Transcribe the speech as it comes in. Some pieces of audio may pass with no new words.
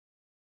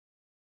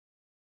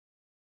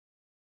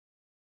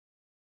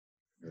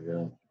There we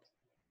go.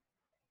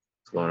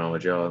 What's going on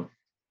with y'all?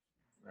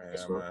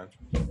 Yeah, man.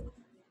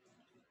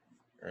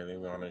 Early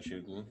morning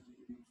shooting.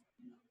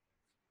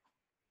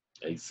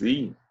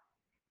 AC.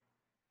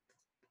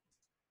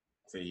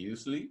 Say you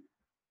sleep?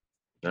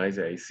 Nice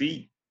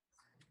AC.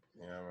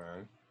 Yeah,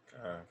 man.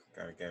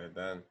 Gotta get it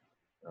done.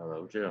 I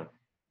love you.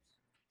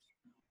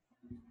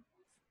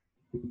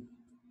 I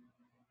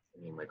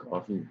need my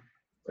coffee.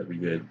 That'd be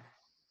good.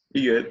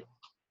 Be good.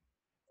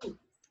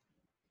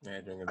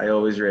 Yeah, drinking. I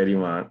always ready,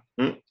 man.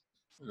 No,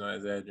 I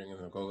said drinking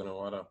some coconut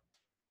water.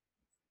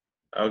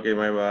 Okay,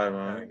 my bad,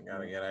 man.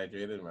 Gotta get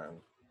hydrated, man.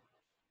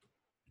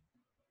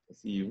 I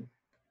see you.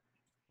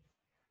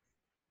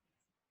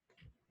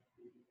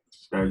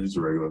 Sky just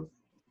regular.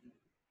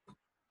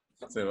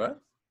 Say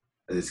what?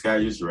 The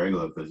Sky just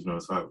regular because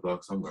it's 5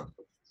 o'clock somewhere.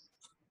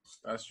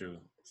 That's true.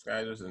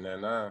 Sky just in there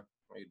now.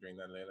 Maybe drink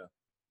that later.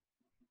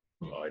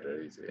 Oh, I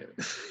thought he said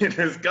it.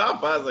 It's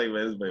got past like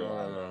this, baby.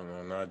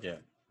 No, not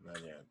yet.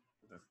 Not yet.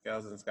 The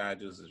Scouts and Sky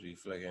Juice is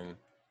reflecting.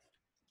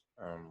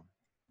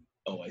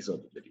 Oh, I saw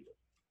the video.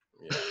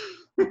 Yeah.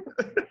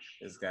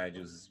 This Sky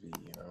Juice is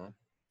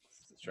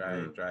try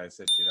to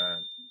set you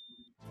down.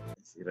 I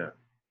see that.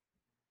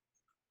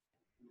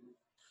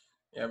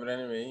 Yeah, but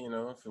anyway,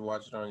 if you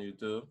watch it on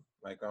YouTube,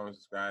 like, comment,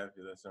 subscribe. If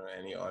you listen on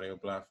any audio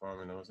platform,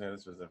 you know what I'm saying?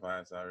 This was a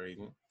 5-star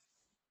rating.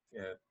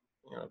 Yeah,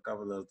 a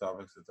couple little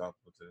topics to talk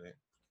about today.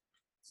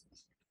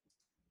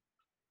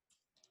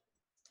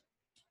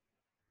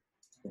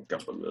 A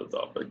couple little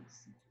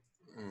topics.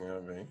 Yeah,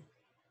 man.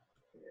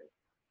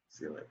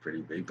 Seem like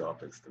pretty big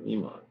topics to me,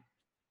 man.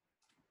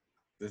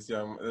 This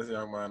young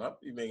man up,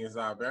 you making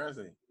side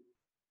apparently.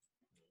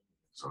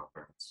 So,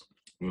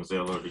 you want to say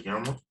hello to the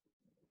camera?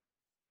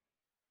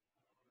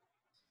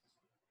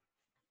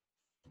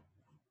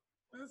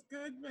 That's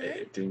good, man.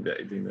 I think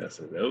that's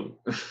a no.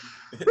 I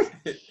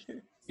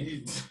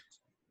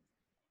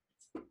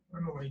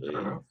don't know why you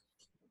trying to.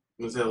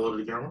 You want to say hello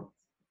to the camera?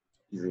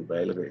 He's a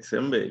baile like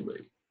Simba,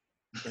 baby.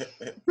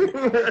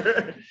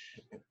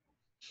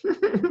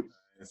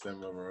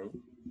 Simba, bro.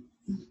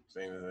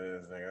 Same as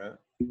this nigga.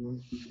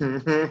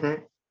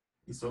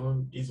 He's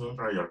someone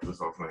probably got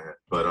this off my head.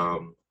 But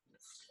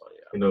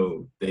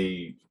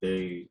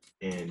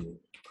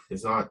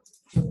it's not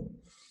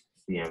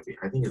the NBA.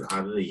 I think it's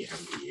either the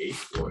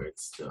NBA or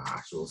it's the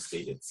actual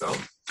state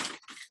itself.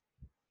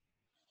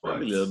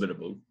 Probably a little bit of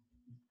both.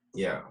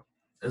 Yeah,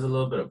 there's a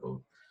little bit of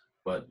both.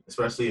 But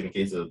especially in the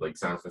case of like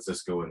San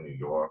Francisco and New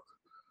York,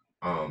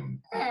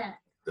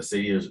 the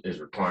city is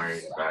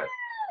requiring that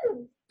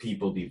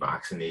people be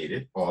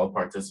vaccinated, all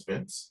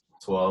participants,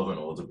 12 and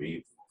older,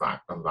 be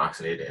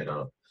vaccinated in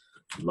a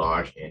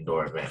large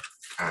indoor event.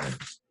 And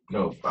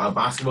a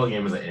basketball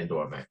game is an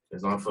indoor event.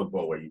 It's not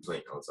football where you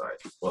play outside.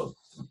 Well,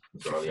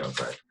 majority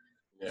outside.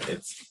 Yeah.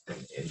 It's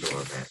an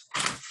indoor event.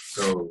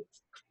 So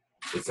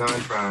it's San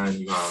Fran,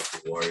 you have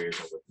the Warriors,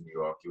 and with New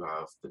York, you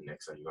have the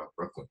Knicks, and you have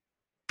Brooklyn.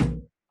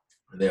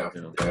 There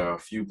are a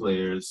few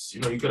players,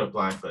 you could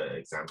apply for an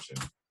exemption.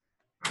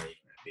 And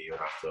you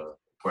have to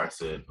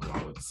request it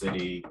along with the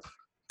city.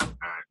 And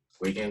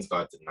Wiggins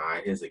got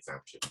denied his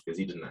exemption because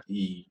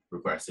he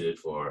requested it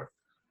for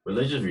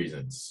religious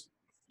reasons.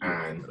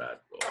 And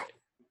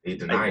they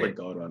denied it.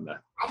 God on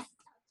that.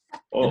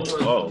 Oh.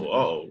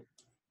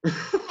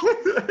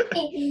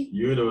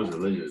 You know it's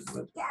religious,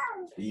 but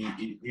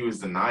he was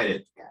denied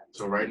it.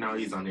 So right now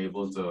he's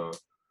unable to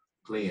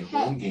play in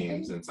home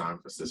games in San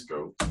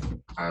Francisco,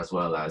 as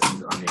well as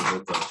he's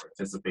unable to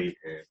participate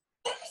in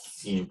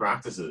team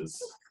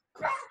practices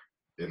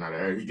in that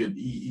area.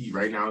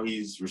 Right now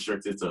he's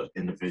restricted to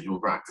individual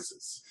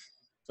practices.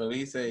 So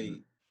he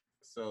say,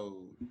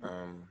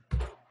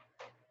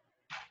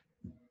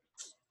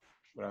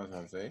 what I was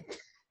gonna say?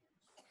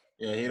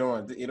 Yeah, he don't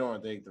want to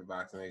take the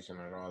vaccination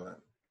and all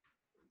that.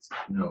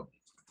 No,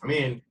 I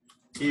mean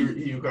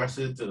he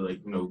requested to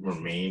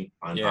remain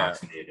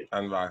unvaccinated. Yeah,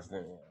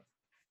 unvaccinated.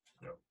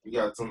 Yeah. You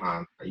got some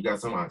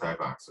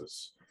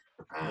anti-vaxxers.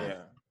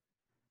 Yeah,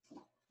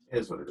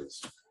 here's what it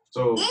is.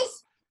 So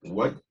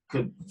what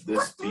could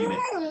this be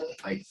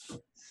like?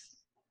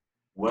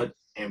 What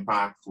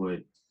impact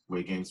would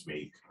Wiggins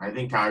make? I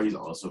think Kyrie's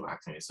also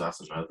vaccinated, so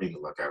that's another thing to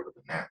look at with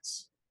the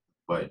Nets.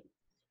 But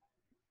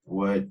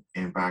what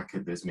impact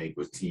could this make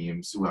with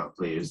teams who have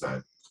players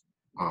that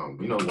want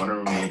to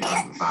remain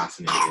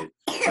unvaccinated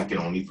but can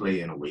only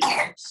play in away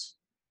games?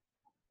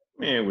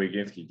 Man,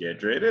 Wiggins can get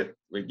traded.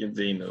 Wiggins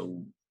ain't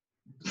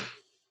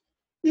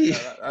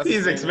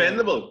he's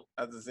expendable.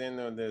 At the same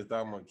time, there's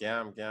talking about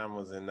Cam. Cam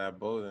was in that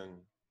boat,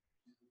 and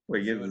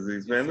Wiggins is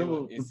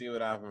expendable. You see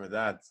what happened with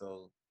that.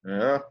 So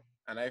yeah.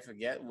 And I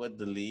forget what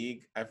the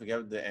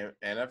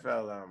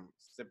NFL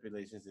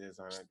stipulations is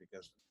on it,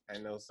 because I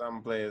know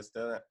some players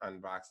still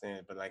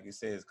unvaccinated, but like you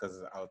say, it's because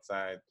of the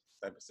outside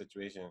type of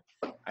situation.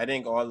 I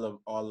think all the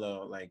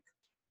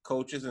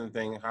coaches and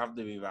things have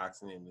to be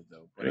vaccinated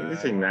though. But I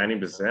think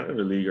 90% of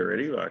the league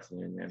already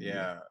vaccinated.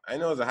 Yeah, I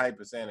know it's a high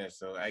percentage,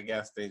 so I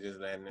guess they just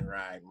letting it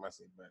ride, must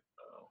be. But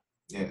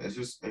yeah, it's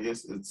just, I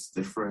guess it's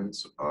different.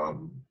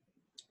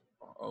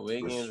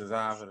 Away games is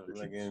half of the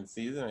freaking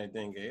season, I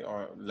think,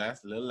 or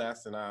little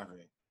less than half.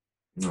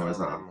 No, it's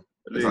not. Remember.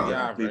 It's not.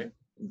 Yeah, right.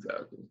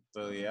 Exactly.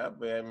 So yeah,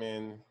 but I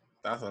mean,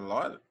 that's a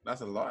lot.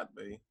 That's a lot,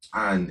 baby.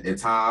 And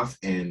it's half,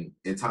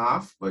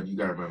 but you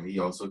gotta remember he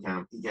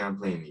can't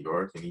play in New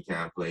York, and he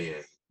can't play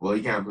in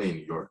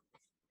New York.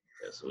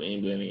 Yeah, so we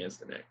ain't playing against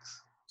the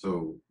Knicks.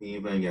 So he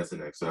ain't playing against the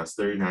Knicks. So that's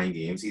 39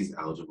 games he's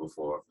eligible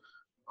for.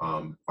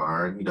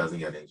 Barring he doesn't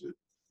get injured.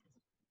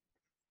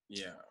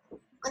 Yeah.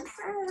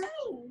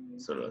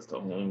 So that's the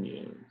home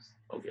games.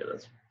 Okay,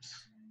 that's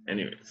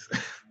anyways.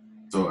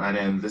 So and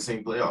then this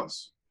ain't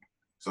playoffs.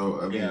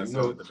 So I mean, Yeah, you so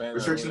know, it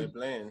depends on who they're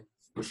playing.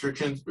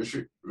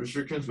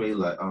 restrictions may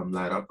let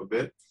up a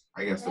bit.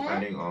 I guess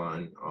depending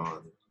on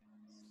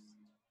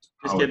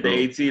Just get the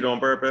 8 seed on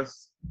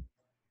purpose.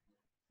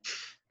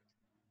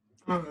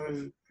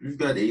 You've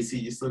got AC,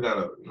 you still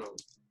gotta,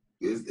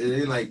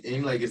 it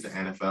ain't like it's the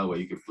NFL where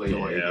you can play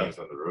all your games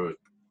on the road.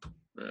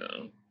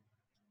 Yeah.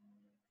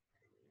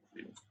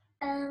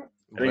 I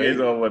think it's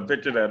on one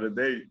picture the other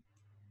day.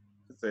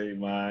 Say,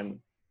 man,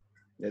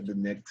 that the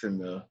Knicks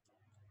and the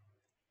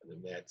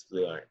Nets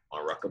play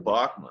on Rucker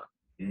Park, man.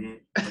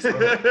 Mm-hmm.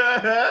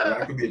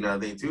 That could be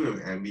another thing too. If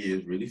NBA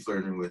is really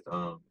flirting with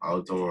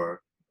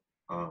outdoor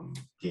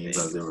games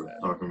as they were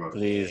talking about.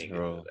 Please,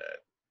 bro.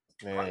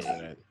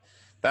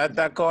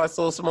 That car is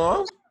so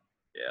small.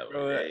 Yeah,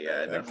 bro.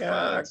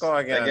 that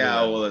car can't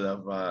all of the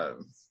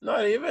fans.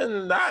 Not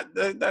even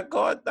that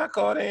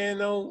car ain't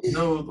no.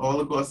 No, all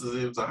the courses are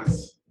the same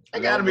size. I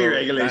gotta be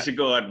regulation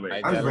guard,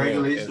 man. That's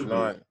regulation. It's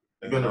not.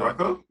 You been to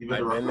Rucker? I've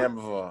been there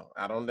before.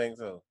 I don't think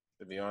so.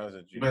 To be honest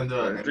with you. You been to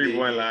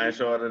 3-point line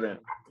shorter than.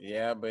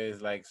 Yeah, but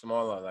it's like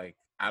smaller. Like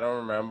I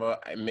don't remember.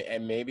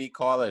 It may be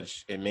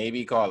college. It may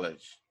be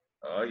college.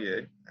 Oh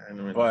yeah.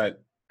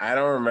 But I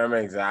don't remember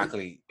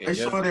exactly. I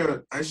saw they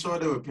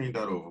were paint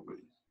that over, but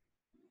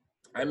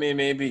I mean,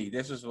 maybe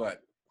this is a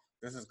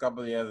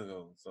couple of years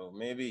ago. So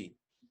maybe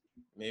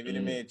they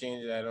may have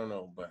changed it. I don't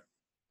know, but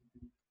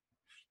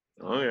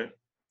okay.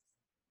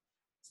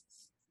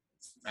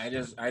 I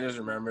just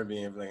remember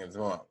being freaking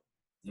small.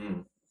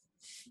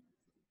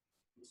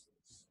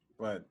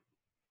 But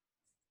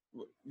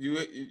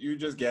you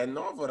just getting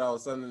off what I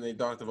was something they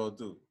talked about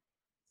too.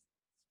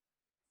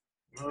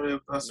 No,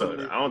 that's I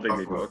don't think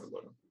they talked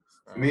about it.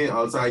 I mean,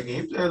 outside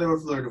games, yeah, they were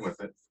flirting with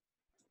it.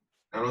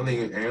 I don't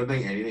think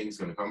anything's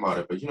gonna come out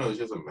of it, but it's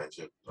just a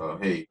mention.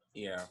 Hey,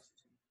 yeah,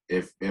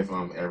 if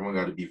everyone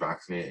got to be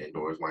vaccinated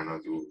indoors, why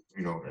not do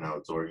an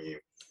outdoor game?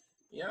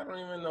 Yeah, I don't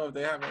even know if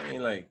they have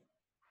any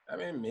I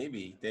mean,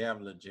 maybe they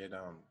have legit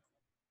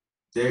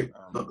the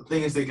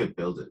thing is, they could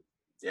build it.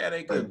 Yeah,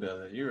 they could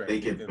build it. You're right. They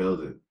could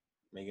build it.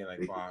 Make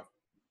it pop.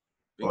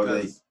 Or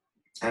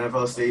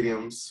NFL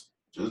stadiums,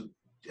 just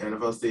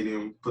NFL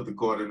stadium, put the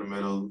court in the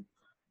middle,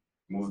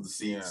 move the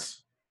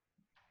seats.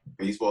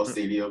 Yeah. Baseball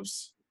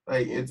stadiums,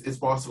 it's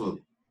possible.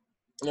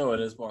 No, it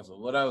is possible.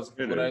 What else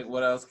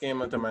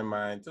came into my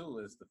mind too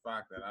is the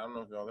fact that I don't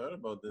know if y'all heard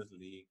about this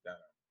league that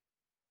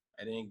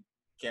I think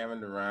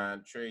Kevin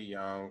Durant, Trae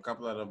Young, a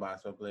couple other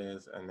basketball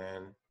players, and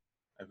then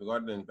I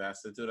forgot the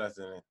investor too that's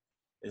in it.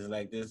 It's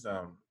like this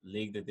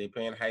league that they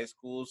paying high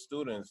school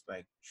students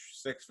like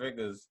 6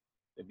 figures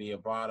to be a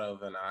part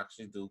of and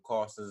actually do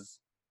courses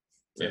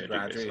to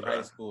graduate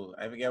high school.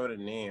 I forget what the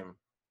name,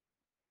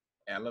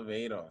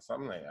 Elevate or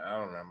something like that. I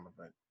don't remember,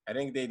 but I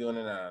think they doing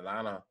it in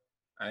Atlanta.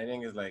 I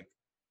think it's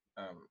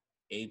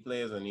 8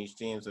 players on each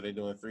team, so they're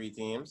doing 3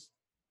 teams,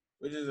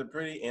 which is a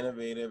pretty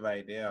innovative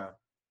idea,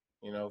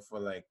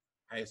 for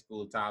high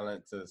school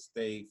talent to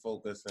stay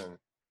focused and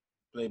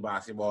play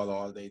basketball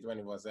all day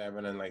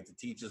 24/7, and the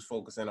teachers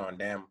focusing on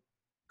them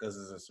because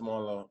it's a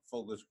smaller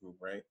focus group,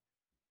 right?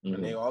 Mm-hmm.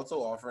 And they also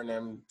offering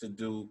them to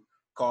do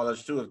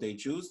college too if they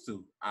choose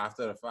to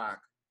after the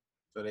fact.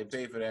 So they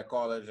pay for their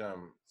college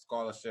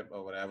scholarship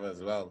or whatever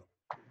as well.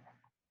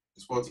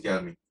 Sports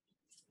academy.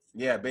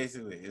 Yeah,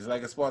 basically. It's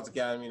like a sports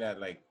academy that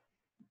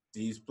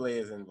these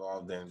players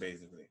involved in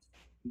basically.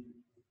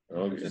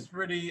 Okay. It's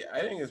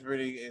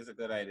a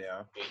good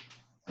idea.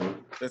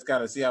 Just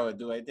gotta see how it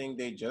do. I think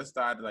they just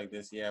started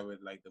this year with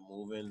the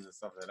move-ins and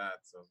stuff like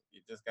that. So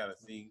you just gotta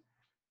see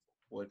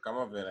what come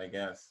of it, I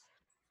guess.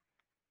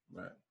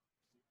 But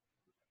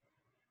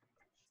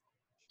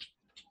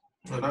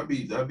no, that'd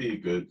be a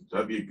good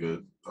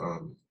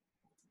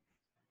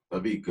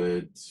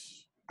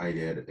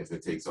idea if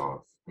it takes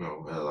off. It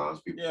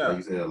allows people, like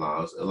you said,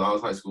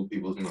 allows high school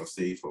people,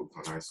 stay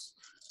focused on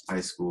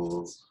high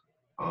school.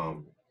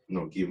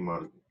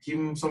 Keep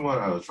them somewhat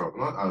out of trouble,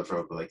 not out of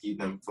trouble, but keep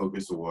them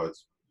focused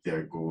towards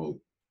their goal.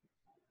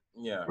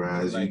 Yeah.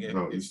 Whereas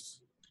you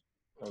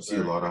see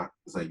a lot of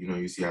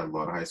you see a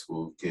lot of high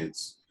school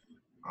kids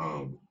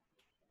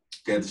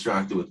get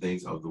distracted with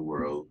things of the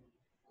world.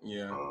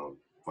 Yeah.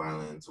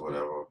 Violence,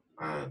 whatever,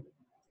 and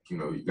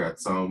you got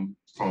some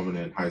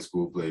prominent high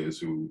school players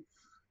who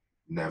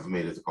never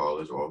made it to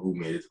college or who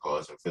made it to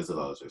college and fizzled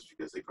out just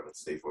because they couldn't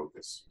stay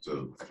focused.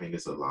 So I think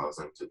this allows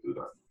them to do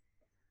that.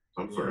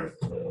 I'm for it.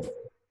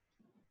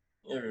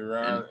 If you're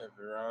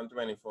around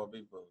 24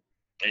 people.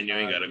 And you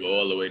ain't got to go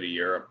all the way to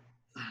Europe.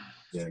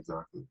 Yeah,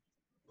 exactly.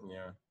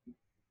 Yeah.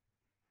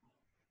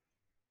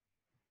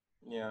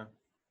 Yeah.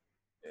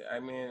 I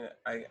mean,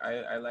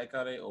 I like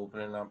how they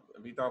opening up.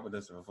 We talked about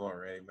this before,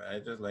 right? But I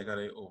just like how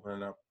they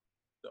opening up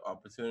the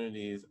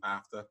opportunities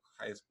after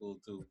high school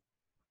to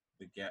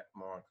get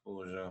more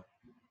exposure.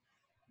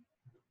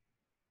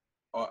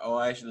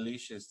 Or I should at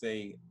least should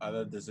say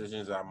other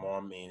decisions are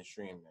more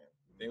mainstream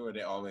now.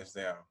 They always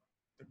there.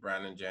 The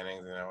Brandon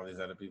Jennings and all these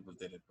other people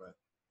did it, but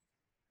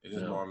it's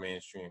just Yeah. more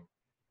mainstream.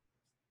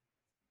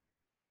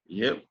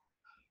 Yep.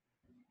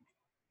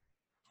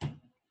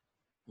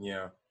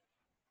 Yeah.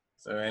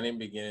 So any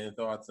beginning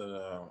thoughts of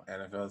the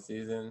NFL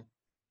season?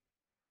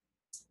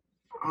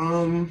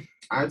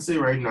 I'd say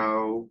right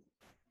now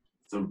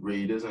the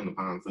Raiders and the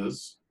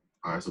Panthers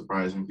are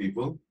surprising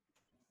people.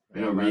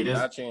 You know, Well, Raiders.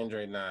 that changed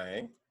right now,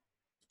 eh?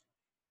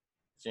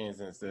 Changed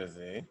since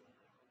Thursday.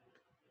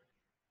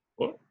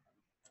 What?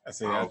 I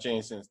say that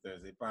changed since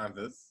Thursday.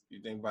 Panthers. You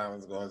think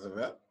Panthers going to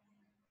well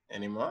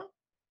anymore?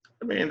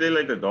 I mean, they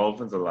like the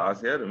Dolphins the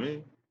last year to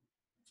me.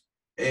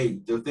 Hey,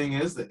 the thing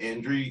is, the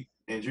injury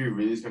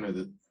really is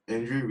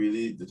injury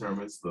really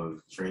determines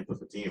the strength of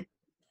the team.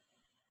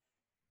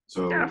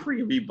 So McCaffrey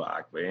can be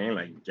back, but it ain't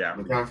like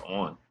McCaffrey's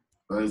on.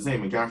 I was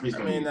saying McCaffrey's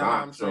gonna be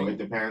back, so it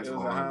depends on. It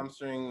was a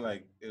hamstring,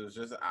 like it was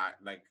just a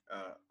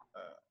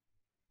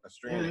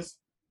strain.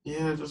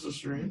 Yeah, just a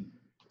strain.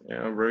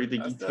 Yeah, bro, you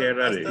think he tear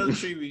that in? That's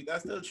still 3 weeks.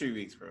 That's still 3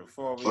 weeks, bro.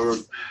 4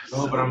 weeks.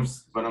 No,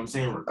 but I'm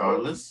saying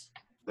regardless,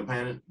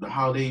 depending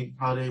how they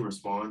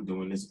respond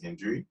during this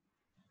injury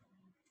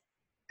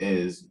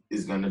is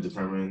gonna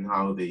determine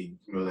how they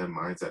their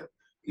mindset.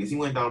 Because he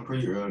went down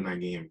pretty early in that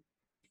game.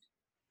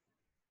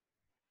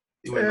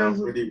 He went down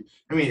pretty.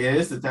 I mean, it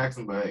is the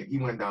Texans, but he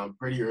went down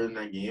pretty early in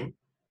that game.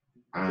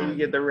 Can you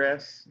get the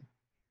rest?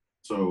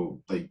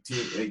 So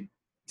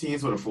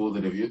teams would have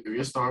folded if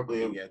your star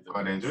player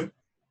got injured.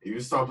 If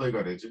your star player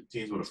got injured,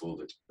 teams would have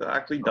folded. So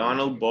actually,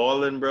 Donald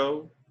balling,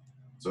 bro.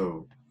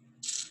 So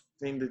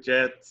seen the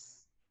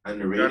Jets. And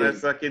the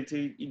Raiders. Second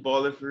team, he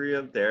balling for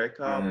real. Derek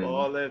Carr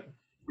balling.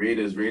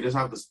 Raiders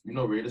have the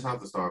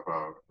star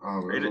power.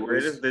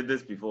 Raiders did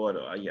this before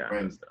though. Yeah, I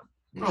understand.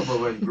 No, but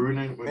when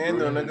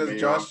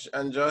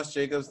Gruden, Josh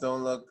Jacobs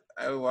don't look.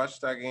 I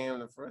watched that game,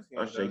 the first game.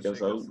 Josh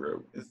Jacobs out,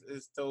 bro.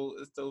 It's still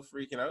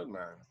freaking out,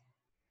 man.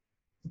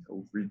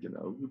 So freaking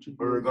out.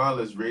 But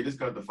regardless, Raiders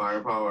got the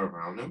firepower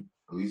around them,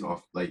 at least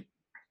off like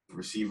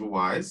receiver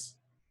wise,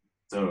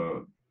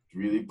 to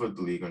really put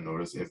the league on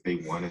notice if they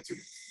wanted to.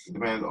 It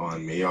depends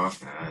on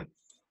Mayock and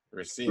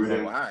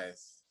receiver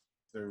wise.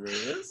 The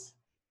Raiders.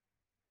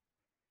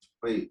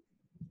 Wait,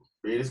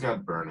 Raiders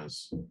got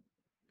burners.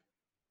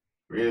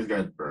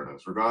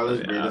 Regardless,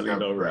 Raiders got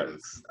no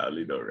burners.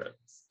 Only no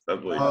reps.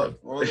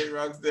 Only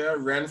Ruggs there.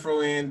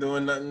 Renfro ain't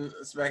doing nothing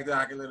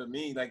spectacular to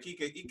me. Like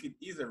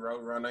he's a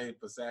route runner,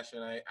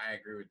 possession. I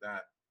agree with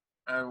that.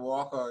 And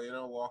Walker,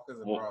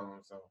 Walker's a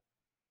problem. So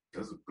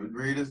that's a good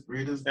Raiders.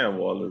 Yeah,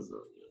 Waller's.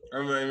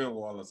 I mean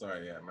Waller.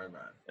 Sorry, yeah, my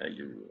bad.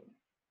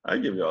 I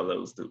give you all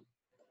those too.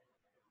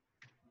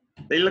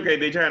 They look like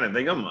they trying to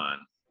think of man.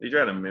 They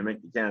try to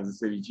mimic the Kansas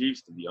City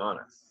Chiefs, to be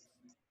honest.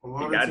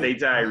 They got their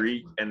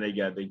Tyreek and they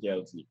got their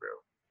Kelce, bro.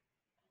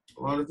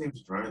 A lot of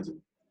teams are trying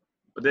to.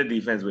 But their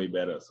defense way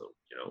better, so,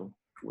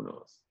 who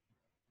knows?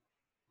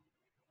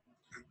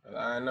 Well,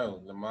 I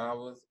know. Lamar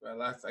was,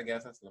 I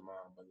guess that's Lamar,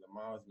 but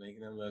Lamar was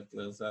making them look a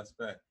little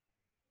suspect.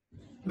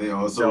 They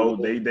also.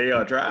 So they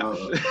are trash.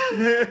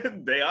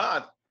 They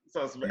are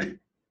suspect.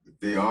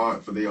 They are,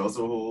 but they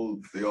also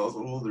hold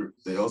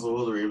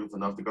the Ravens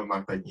enough to come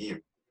back that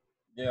game.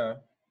 Yeah.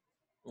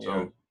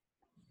 So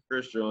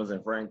Chris Jones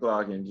and Frank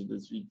Clark injured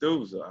this week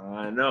too, so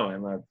I know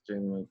I'm not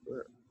changing my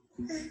foot.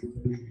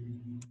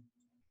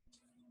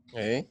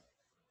 Hey.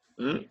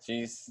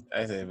 Jeez,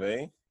 I say,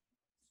 babe.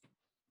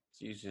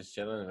 She's just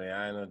chilling, man.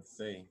 I don't know what to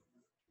say.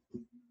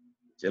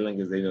 Chilling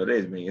because they know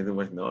there's making too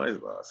much noise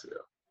last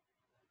year.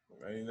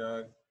 Right,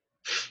 dog?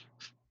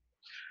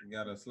 You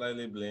gotta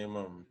slightly blame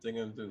him.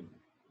 Thinking too.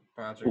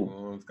 Patrick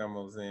Mahomes come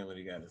up saying what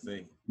he got to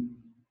say.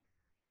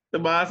 The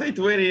boss say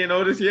 20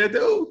 this year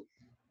too.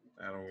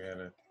 I don't get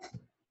it.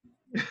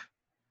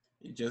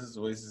 He just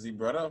waits to see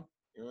brother.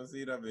 You want to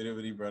see that video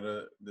with his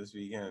brother this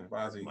weekend?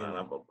 Past weekend. Man,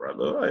 I'm a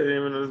brother. I didn't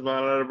even know this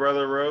man had a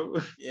brother, bro.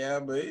 Yeah,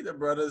 but the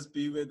brothers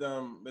be with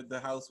the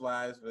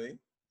housewives, right?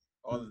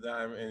 All the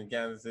time in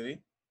Kansas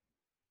City.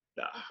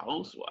 The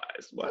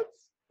housewives? What?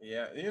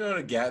 Yeah,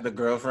 the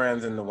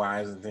girlfriends and the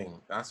wives and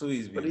things. That's who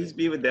he's be. What he's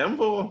be with them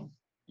for?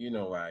 You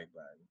know why,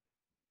 buddy.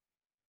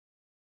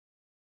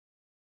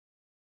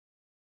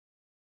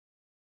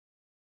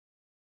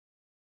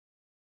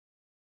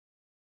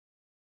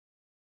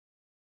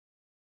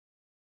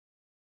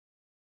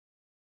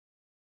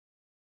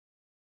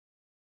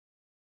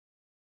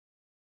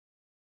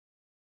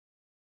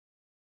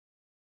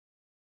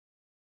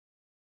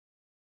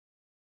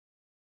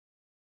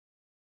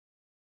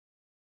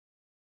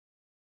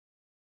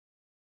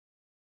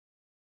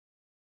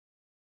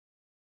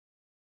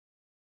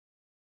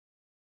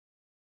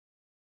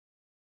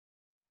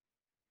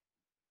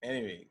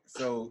 Anyway,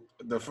 so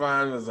the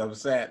fan was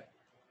upset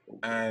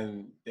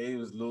And they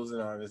was losing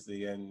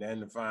obviously, and then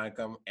the fan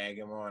come egg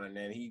him on, and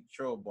then he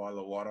throw a ball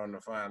of water on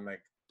the fan,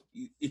 like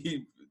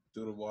he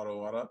threw the ball of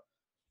water,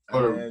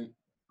 and then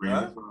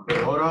that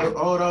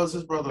was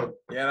his brother.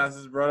 Yeah, that's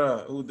his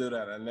brother who did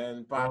that, and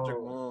then Patrick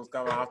Mahomes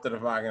come after the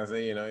fact and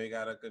say, you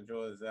gotta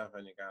control yourself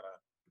and you gotta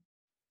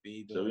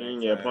be doing. So he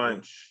didn't get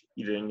punched.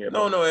 He didn't get.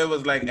 No, it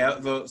was like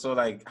so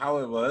like how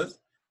it was.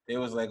 It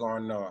was like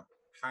on the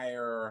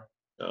higher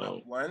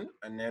one,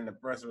 and then the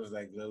person was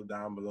like a little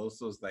down below,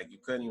 so it's like you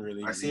couldn't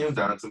really. I see him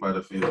dancing by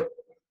the field.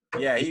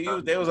 Yeah,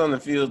 they was on the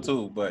field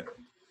too, but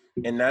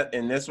in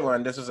this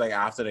one, this was like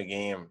after the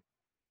game.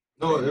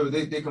 No,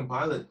 they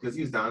compile it because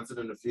he was dancing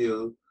in the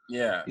field.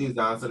 Yeah, he was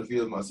dancing in the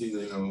field, my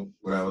season,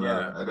 whatever.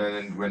 Yeah. And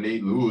then when they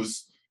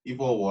lose, he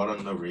poured water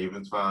on the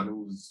Ravens fan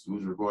who's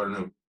recording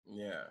him.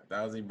 Yeah,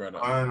 that was his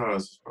brother. I know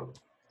that's his brother.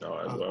 No,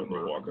 I love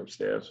to walk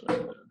upstairs.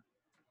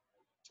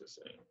 Just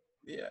saying.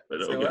 Yeah. But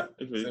Say okay. what?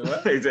 Say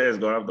what? He says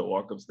gonna have to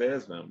walk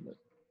upstairs, man.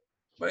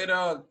 But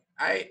I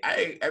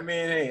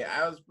mean, hey,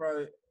 I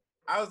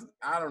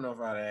don't know if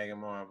I'd egg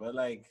him on, but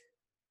like,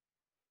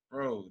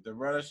 bro, the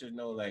brother should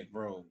know, like,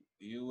 bro,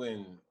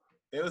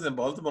 they was in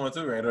Baltimore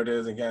too, right? Or they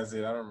was in Kansas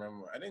City? I don't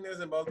remember. I think they was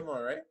in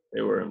Baltimore, right?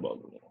 They were in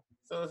Baltimore.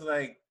 So it's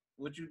like,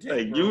 what you think?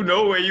 Like, bro? you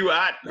know where you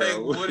at, bro.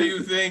 Like, what do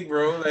you think,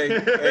 bro?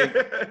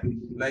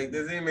 Like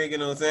this ain't making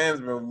no sense,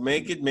 bro.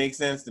 Make it make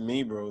sense to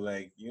me, bro.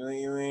 Like, you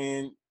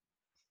ain't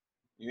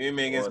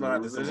making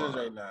smart decisions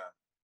right now.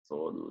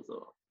 So.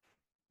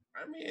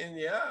 I mean,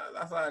 yeah,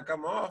 that's how I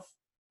come off.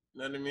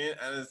 You know what I mean?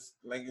 And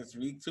it's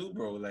week 2,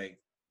 bro. Like,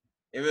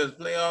 if it was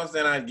playoffs,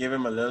 then I'd give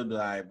him a little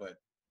blind, but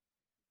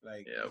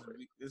like, yeah,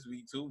 this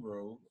week 2,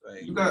 bro.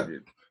 Like,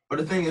 but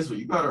the thing is,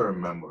 you gotta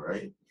remember,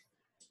 right?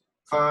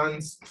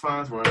 Fans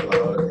weren't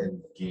allowed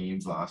in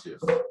games last year,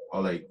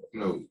 or like,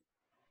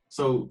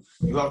 so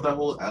you have that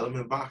whole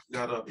element back. You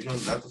gotta,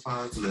 let the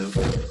fans live,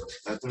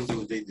 let them do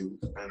what they do,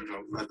 and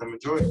let them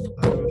enjoy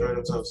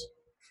themselves.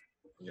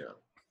 Yeah.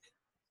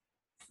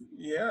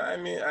 Yeah, I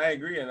mean, I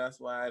agree, and that's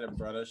why the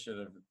brother should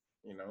have,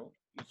 he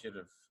should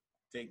have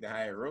taken the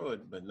higher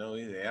road. But no,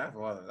 he's like,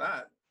 after all of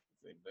that,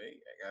 like, babe,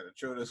 I gotta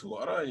throw this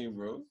water on you,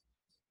 bro.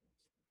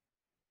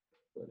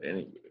 But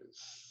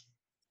anyways,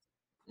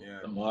 yeah,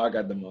 Lamar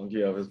got the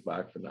monkey off his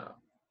back for now.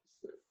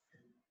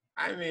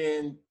 I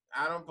mean,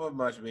 I don't put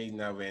much weight in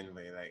that win,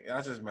 but like,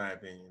 that's just my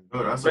opinion. Oh,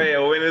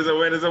 a win is a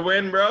win is a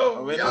win, bro.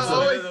 A win is a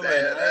win is a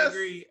win. I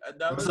agree. A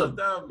dub is a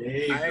dub.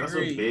 That's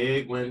a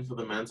big win for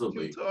the mental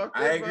league.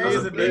 I agree.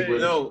 It's a big win.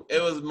 No,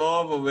 it was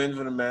more of a win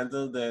for the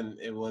mental than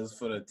it was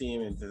for the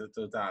team in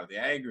totality.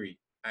 I agree.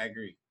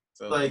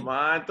 So, like, come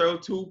on, throw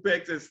 2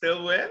 picks and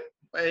still win?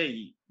 Hey,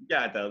 you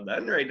got that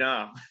done right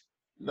now.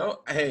 No,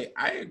 hey,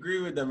 I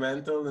agree with the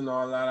mental and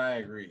all that. I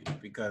agree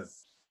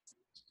because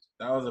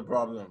that was a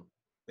problem.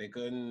 They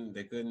couldn't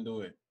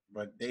do it.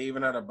 But they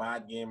even had a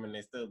bad game and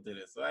they still did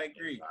it. So I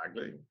agree.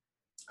 Exactly.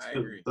 I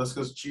agree. That's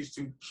because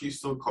Chiefs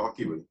still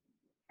cocky with.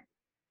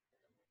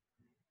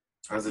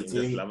 As a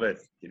team, just love it.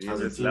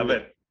 Love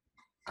it.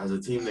 As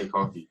a team, they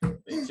cocky.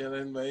 They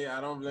chilling, but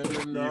I don't blame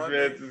them.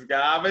 Defense is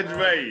garbage,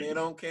 mate. They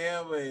don't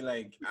care, but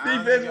like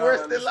defense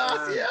worse than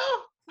last year.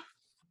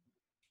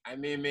 I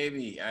mean,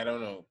 maybe I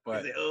don't know,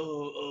 but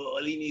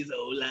all he needs is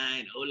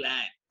O-line.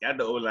 Got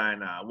the O-line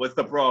now. What's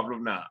the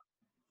problem now?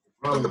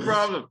 What's the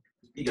problem?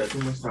 He got too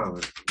much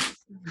talent.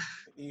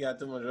 He got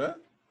too much what?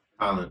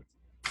 Talent,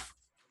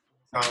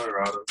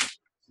 rather.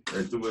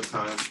 There's too much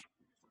time.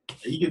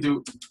 He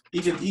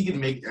can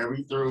make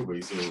every throw,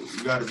 but so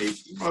you gotta make.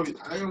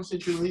 I don't say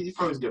truly. He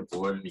probably get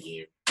bored in the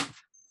game.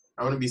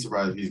 I wouldn't be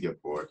surprised if he get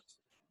bored.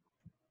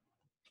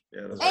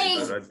 Yeah,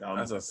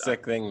 that's a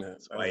sick thing.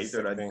 That's why he's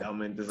so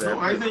dumb and No,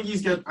 I think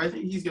he's get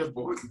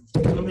bored.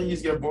 I don't think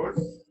he's get bored.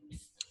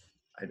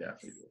 I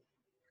definitely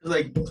do.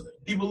 Like,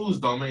 people who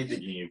dominate the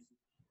game.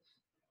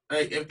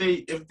 Like, if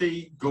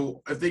they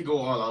go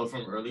all out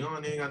from early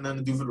on, they ain't got nothing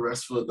to do for the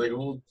rest of it. Like a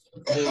whole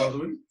other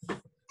week.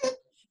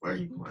 Why are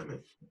you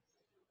climbing?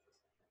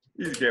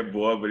 He just get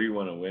bored, but he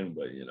want to win.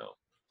 But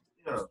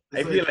yeah,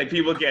 I feel like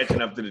people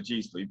catching up to the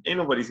Chiefs. But ain't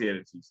nobody scared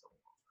of the Chiefs.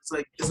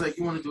 It's like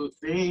you want to do it.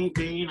 They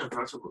ain't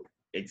untouchable.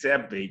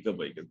 Except Baker.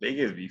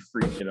 Baker's be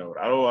freaking out.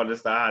 I don't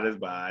understand how this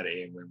bad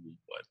ain't win week,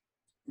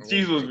 but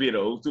Chiefs was being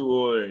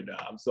 0-2 right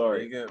now. I'm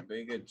sorry.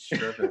 Baker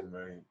tripping,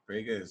 man.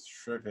 Baker is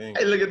tripping.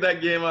 Hey, look at that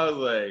game. I was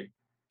like,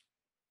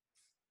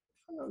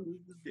 how long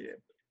was this game?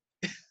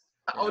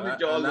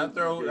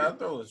 That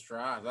throw was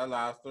trash. That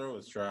last throw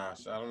was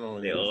trash. I don't know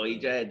what he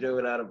tried to throw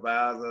it out of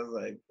bounds. I was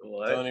like,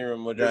 what? Tony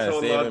Romo trying to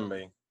save him,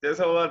 man.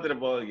 Just hold on to the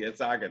ball and get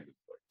targeted.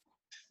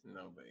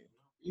 No, babe.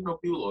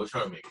 People always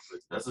try to make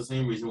it. That's the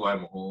same reason why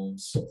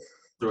Mahomes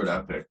threw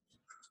that pick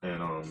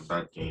and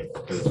that game.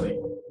 Because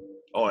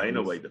ain't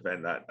nobody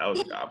defend that. That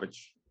was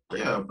garbage.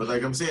 Yeah, but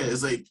like I'm saying,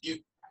 it's like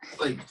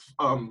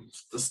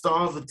the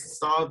star of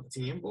the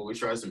team always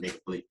tries to make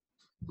a play.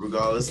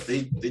 Regardless,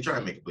 they try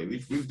to make a play.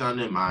 We've done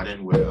it in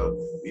Madden where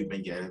we've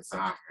been getting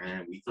sacked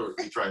and we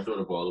try to throw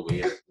the ball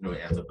away and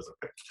it ends up as a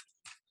pick.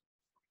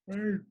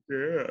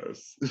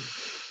 Yes.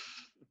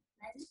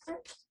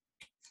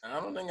 I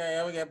don't think I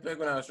ever got picked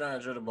when I was trying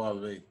to throw the ball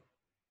away,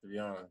 to be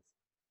honest.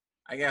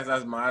 I guess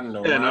that's Martin,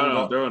 though. Yeah, Martin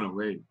no, throwing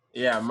away.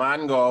 Yeah,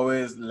 Martin go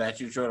always let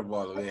you throw the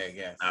ball away, I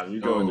guess.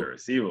 You go with the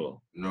receiver.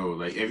 No,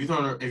 like if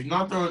you're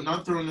not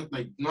throwing it,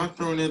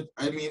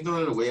 I mean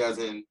throwing it away as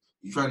in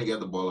you trying to get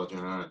the ball out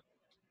your hand.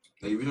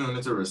 Like if you're throwing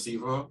it to a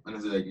receiver and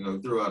it's like,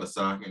 throw out a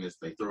sock and it's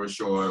like throw it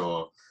short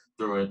or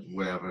throw it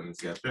whatever and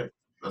it's get picked.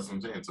 That's what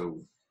I'm saying.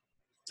 So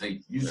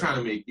like you trying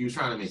to make a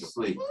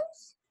play.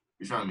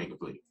 You're trying to make a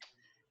play.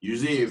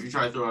 Usually if you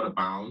try to throw out of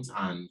bounds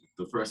and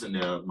the person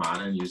there,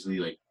 Martin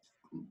usually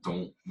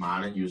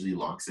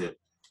locks it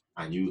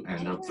and you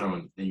end up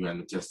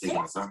just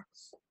taking a sack.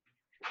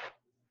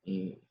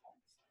 Yeah.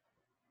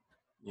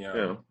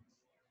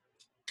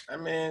 I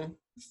mean,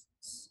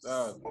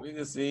 we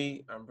can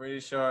see. I'm pretty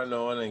sure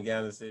no one in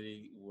Kansas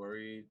City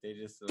worried. They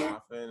just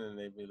laughing and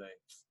they be like,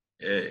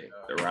 "Hey,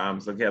 the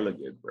Rams look hella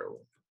good, bro.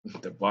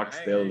 The Bucks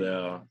still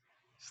there.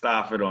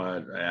 Stafford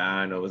on.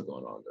 I know what's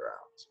going on with the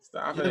Rams.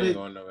 Stafford ain't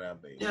going nowhere,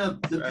 baby. Yeah,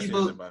 the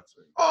people. The Bucks.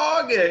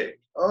 Okay.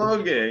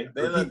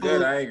 They look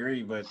good. I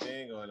agree, but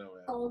they ain't going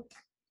nowhere.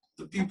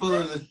 The people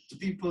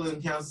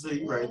in Kansas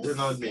City, right? They're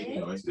not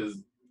making noise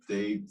because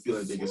they feel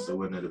like they can still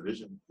win that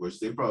division, which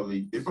they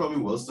probably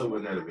will still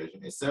win that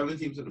division. It's 7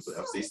 teams in the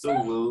playoffs. They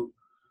still will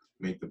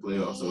make the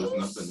playoffs, so there's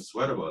nothing to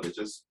sweat about. It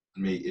just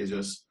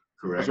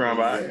correct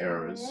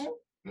errors.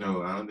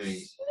 No, I don't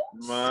think.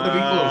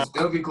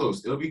 It'll be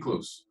close.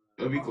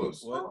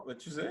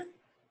 What you say?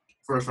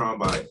 First round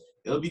bye.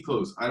 It'll be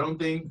close. I don't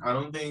think.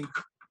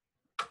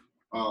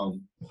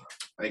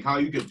 Like how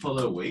you could pull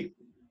it away.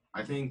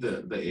 I think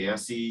the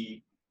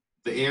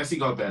AFC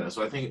got better,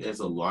 so I think it's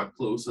a lot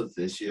closer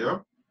this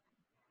year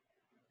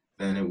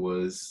than it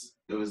was.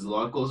 It was a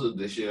lot closer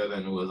this year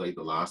than it was like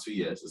the last few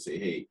years to say,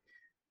 hey,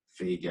 if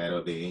they get it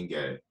or they ain't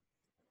get it.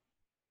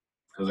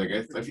 Because like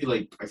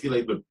I feel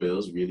like the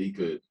Bills really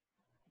could,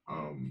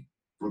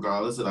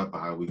 regardless of that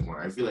bye week 1,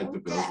 I feel like the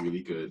Bills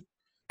really could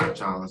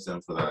challenge them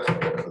for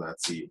that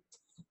seed,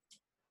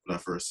 for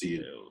that first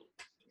seed.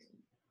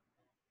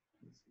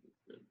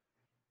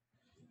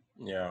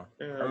 Yeah.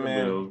 I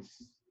mean,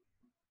 Bills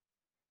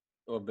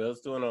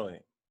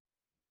 2-0.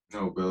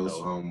 No, Bills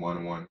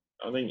 1-1.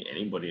 I don't think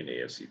anybody in the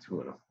AFC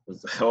 2-0.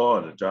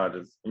 The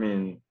Chargers. I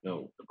mean,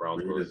 no, the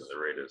Broncos and the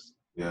Raiders.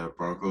 Yeah,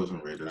 Broncos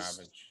and Raiders.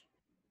 Garbage.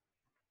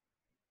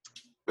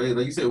 But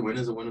like you said, win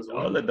is a win is a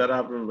win. I'll let that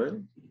happen,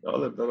 man. I'll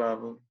let that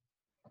happen.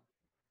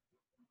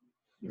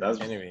 That's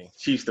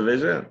Chiefs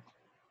division.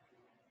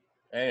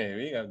 Anyway,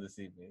 we got to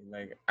see.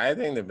 Like, I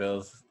think the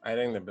Bills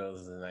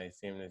is a nice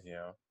team this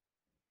year.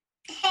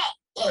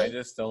 I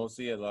just don't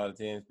see a lot of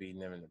teams beating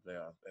them in the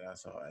playoffs.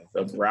 That's all I think.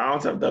 The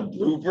Browns have the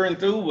blueprint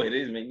too. Wait,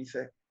 it make me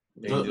say.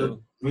 They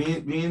do. We're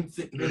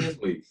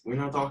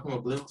not talking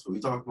about playoffs. We're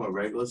talking about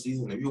regular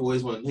season. If you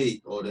always want to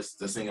hate, this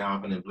thing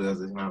happened in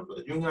playoffs, you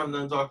don't have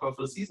nothing to talk about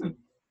for the season.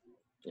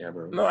 Yeah,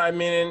 bro. No, I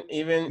mean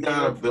even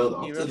for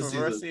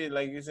first seed,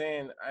 like you're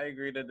saying, I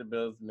agree that the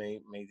Bills may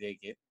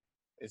take it.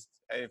 It's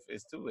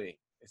 2-way.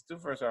 It's 2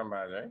 first round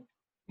byes, right?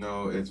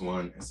 No, it's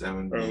 1. It's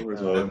 7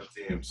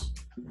 teams.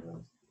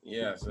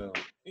 Yeah, so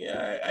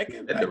I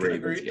can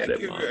agree. I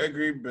can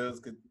agree. Bills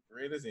could.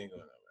 Raiders ain't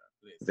going nowhere.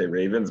 The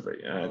Ravens, but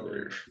yeah,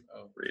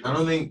 I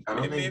don't think.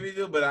 Maybe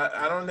do, but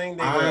I don't think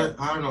they. I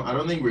don't know. I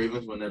don't think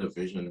Ravens win that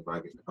division. If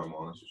I'm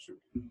honest with you.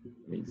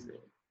 Me too.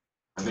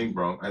 I think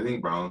Browns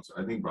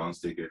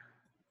take it.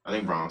 I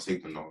think Browns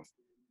take the North.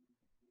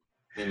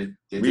 We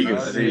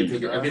can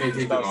see. I think they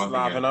take the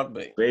North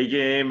again.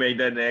 Bacon made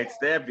that next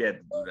step yet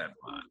to do that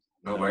part.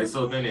 No, but I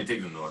still think they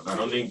take the North. I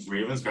don't think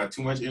Ravens got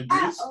too much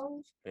injuries.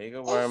 They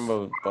go worry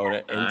about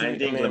it. I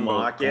think the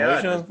market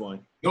at this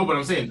point. No, but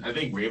I'm saying I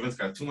think Ravens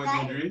got too much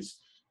injuries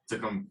to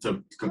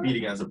compete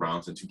against the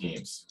Browns in 2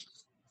 games.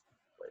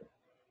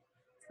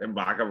 Them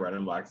backup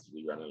running backs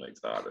be running like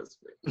starters.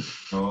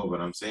 No, but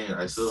I'm saying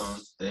I still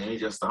don't. They ain't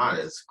just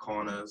starters.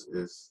 Corners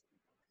is.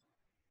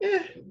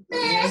 Yeah.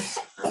 It's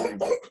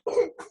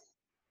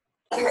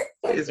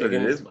what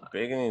it is, man.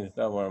 Bacon needs to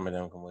stop worrying about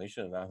them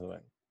commercials. That's why.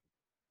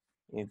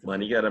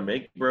 Money gotta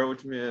make, bro.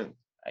 What you mean?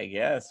 I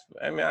guess.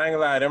 I mean, I ain't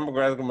gonna lie. Them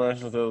McGrath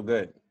commercials are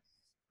good.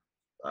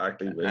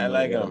 Exactly. I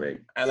like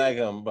him. I like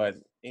him,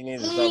 but he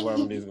needs to stop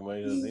worrying about these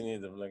commercials. He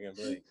needs to plug and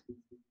play.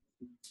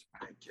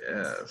 I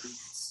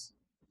guess.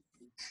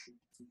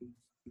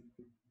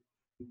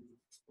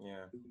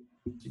 Yeah.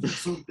 You're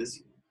so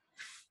busy.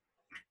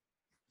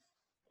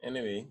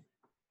 Anyway.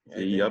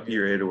 He up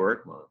here to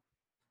work, man.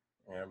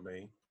 Yeah,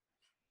 babe.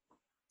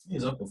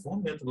 He's up before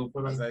me. I have to go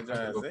put him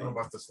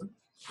back to sleep.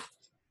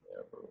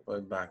 Yeah, bro.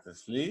 Put back to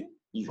sleep.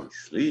 He's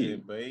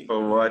asleep.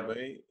 For what?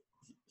 Babe.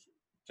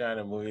 Trying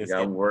to move your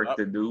schedule. Got work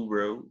to do,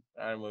 bro.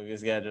 Trying to move your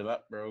schedule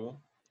up, bro.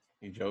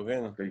 You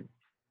joking? Okay.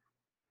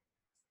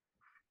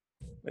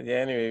 But yeah,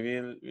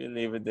 anyway, we'll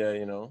leave it there,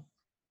 you know.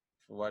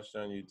 If you watched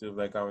on YouTube,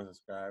 like, comment,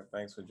 subscribe.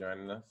 Thanks for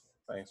joining us.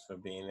 Thanks for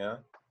being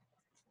here.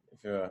 If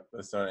you're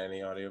listening on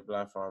any audio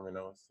platform, you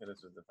know, hit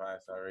us with the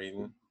 5-star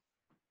rating.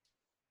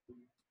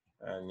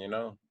 And, you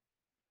know.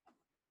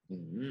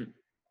 Mm-hmm.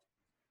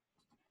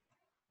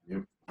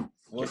 Yep.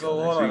 Well, so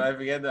hold on, I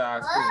forget to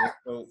ask you.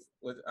 So,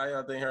 how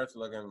y'all think Hurts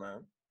looking,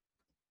 man?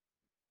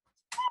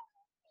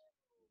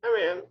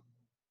 I mean,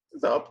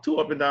 it's two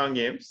up and down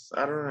games.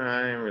 I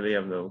didn't really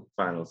have no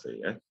final say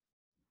yet.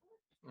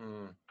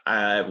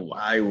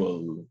 I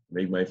will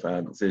make my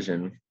final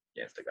decision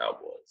against the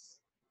Cowboys.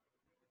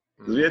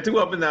 Because we had two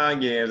up and down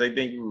games. I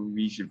think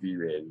we should be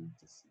ready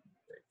to see.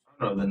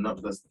 No, the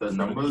numbers.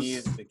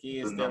 The key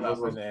is still up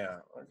in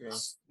there. Okay.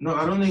 No,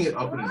 I don't think it's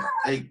up in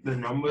like the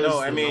numbers. No,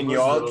 I mean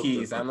y'all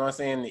keys. I'm not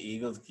saying the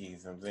Eagles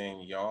keys. I'm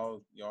saying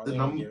y'all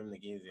didn't give them the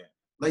keys yet.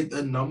 Like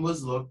the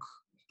numbers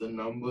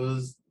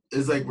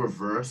is like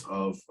reverse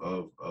of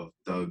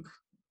Doug.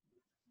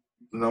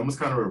 The numbers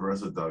kind of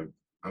reverse of Doug.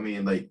 I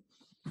mean, like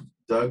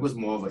Doug was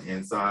more of an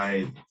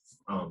inside,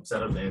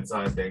 set up the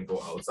inside, then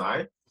go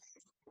outside.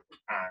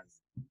 And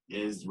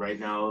is right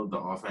now the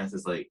offense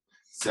is like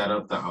set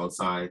up the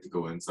outside to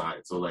go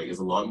inside. So like it's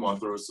a lot more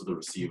throws to the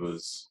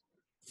receivers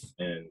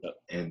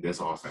and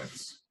this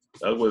offense.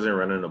 Doug wasn't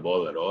running the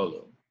ball at all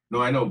though.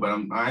 No, I know, but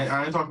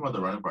I ain't talking about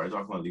the running part. I'm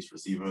talking about at least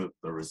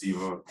the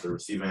receiver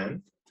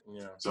end.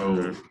 Yeah.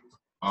 So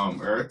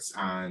Ertz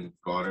and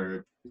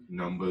Goddard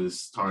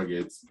numbers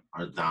targets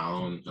are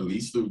down at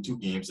least through 2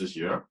 games this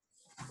year.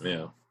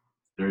 Yeah.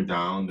 They're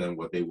down than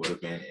what they would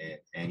have been in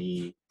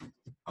any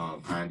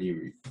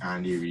Andy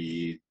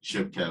Reid,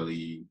 Chip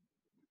Kelly,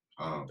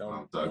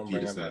 Don't Doug bring up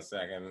Peterson. that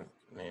second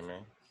name,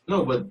 man.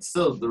 No, but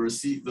still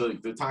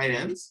the tight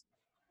ends,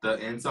 the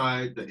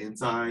inside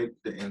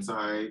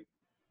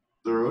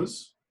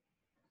throws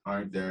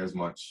aren't there as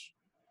much.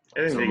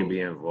 I think they could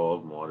be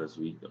involved more this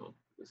week though.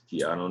 Because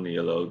Keanu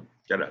Neal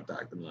gotta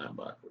attack the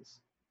linebackers.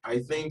 I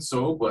think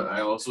so, but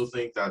I also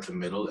think that the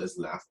middle is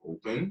left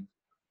open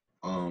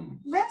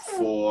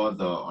for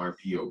the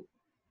RPO.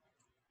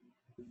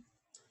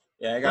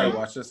 Yeah, I gotta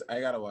watch this. I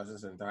gotta watch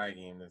this entire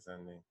game this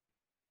Sunday.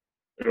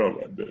 Oh,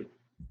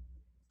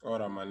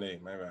 on Monday.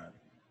 My bad.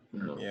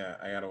 No. Yeah,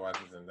 I gotta watch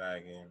this entire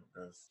game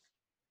because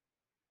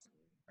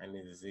I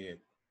need to see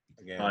it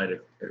again. All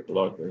right, 8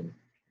 o'clock, man.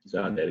 You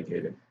sound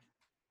dedicated.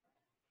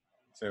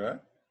 Say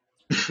what?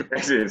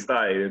 I said it's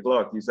 8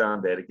 o'clock. You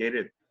sound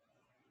dedicated.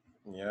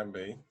 Yeah,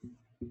 babe.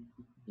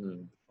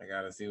 I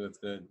gotta see what's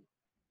good.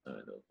 I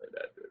don't play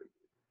that dirty.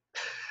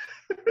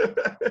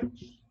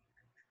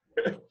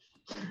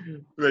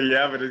 So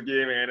yeah, but this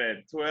game ended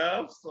at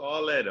 12.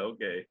 Solid.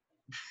 Okay.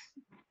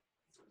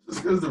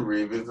 Just because the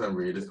Ravens and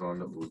Raiders are on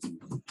the OT.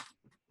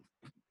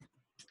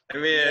 I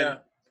mean,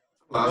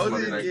 Last most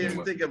Monday of night these game games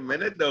was- take a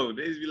minute though.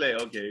 They just be like,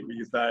 okay, we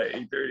can start at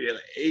 8:30.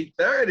 Like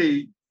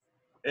 8:30.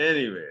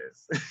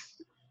 Anyways,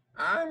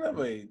 I don't know,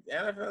 but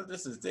NFL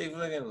just is taking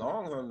fucking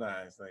long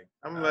sometimes. Like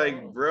I'm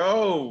like,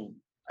 bro,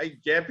 I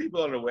get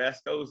people on the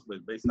West Coast,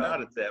 but they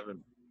start at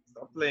 7.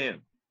 Stop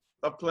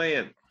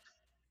playing.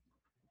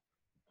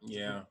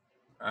 Yeah,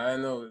 I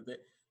know. They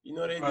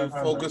do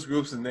focus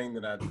groups and things to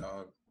that,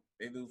 dog.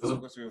 They do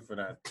focus groups for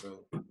that.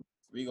 So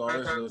we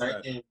always know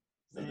that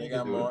they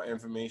got more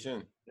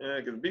information.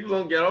 Yeah, because people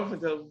don't get off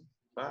until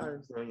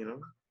 5, so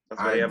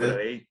that's why they have it at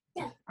 8.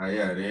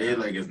 Yeah, they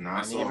like it's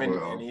not so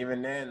well. And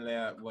even then,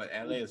 what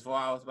LA is 4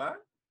 hours back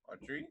or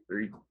 3?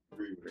 3.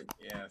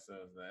 Yeah, so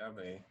it's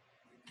like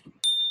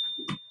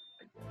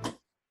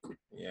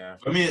yeah.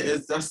 I mean,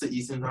 that's the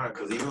Eastern time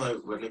because even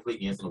like when they play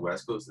games on the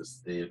West Coast,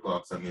 it's 8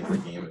 o'clock. So that means the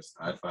game is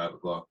at 5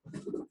 o'clock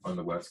on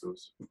the West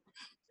Coast.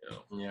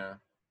 Yeah.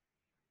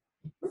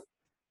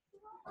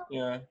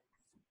 Yeah.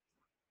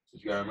 So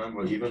you gotta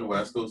remember, even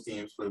West Coast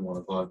teams play 1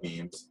 o'clock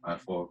games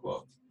at 4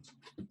 o'clock.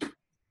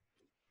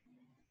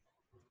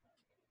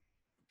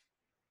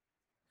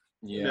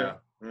 Yeah.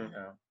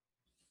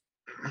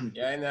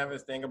 I never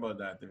think about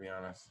that, to be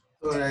honest.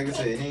 So like I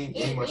said,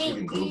 ain't much you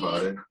can do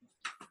about it.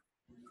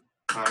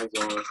 Time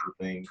zone is the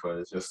thing, but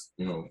it's just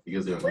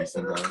because they're on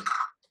Eastern time.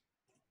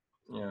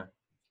 Yeah.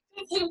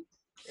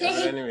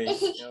 But anyway,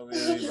 we'll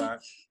be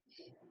back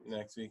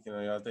next week.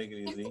 Y'all take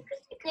it easy.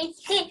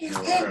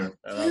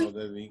 Have a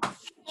good week.